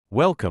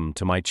Welcome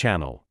to my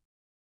channel.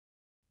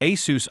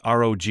 Asus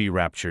ROG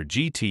Rapture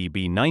GT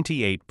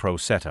BE98 Pro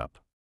Setup.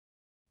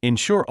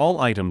 Ensure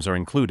all items are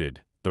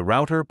included: the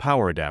router,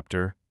 power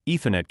adapter,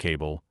 Ethernet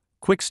cable,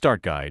 quick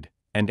start guide,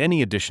 and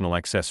any additional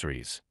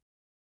accessories.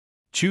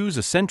 Choose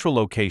a central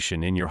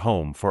location in your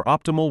home for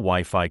optimal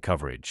Wi-Fi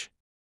coverage.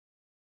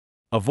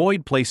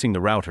 Avoid placing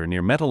the router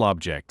near metal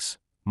objects,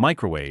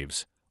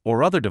 microwaves,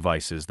 or other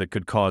devices that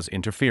could cause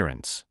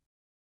interference.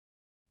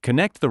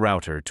 Connect the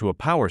router to a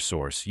power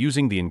source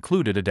using the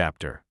included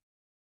adapter.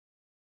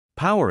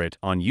 Power it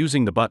on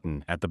using the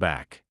button at the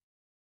back.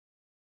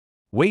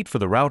 Wait for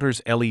the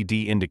router's LED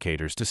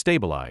indicators to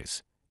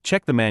stabilize.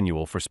 Check the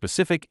manual for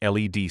specific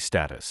LED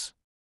status.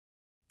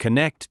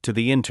 Connect to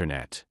the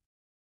internet.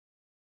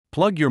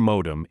 Plug your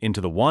modem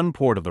into the one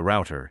port of the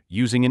router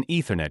using an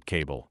Ethernet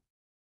cable.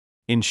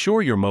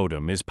 Ensure your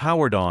modem is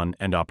powered on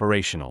and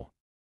operational.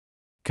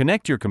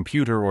 Connect your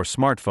computer or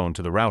smartphone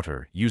to the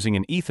router using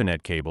an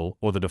Ethernet cable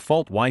or the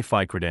default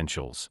Wi-Fi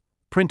credentials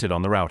printed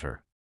on the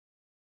router.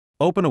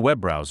 Open a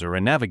web browser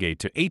and navigate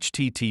to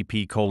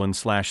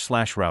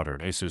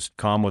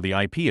http://router.asus.com with the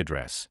IP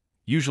address,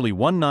 usually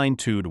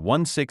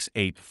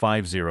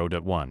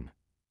 192.168.50.1.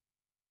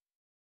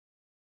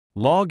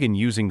 Log in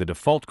using the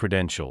default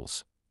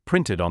credentials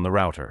printed on the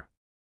router.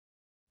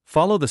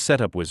 Follow the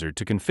setup wizard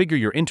to configure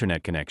your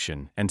internet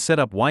connection and set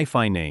up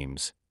Wi-Fi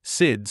names,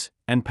 SIDs,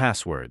 and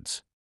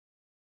passwords.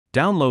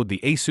 Download the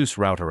Asus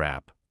Router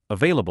app,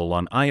 available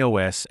on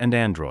iOS and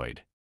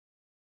Android.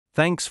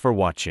 Thanks for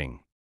watching.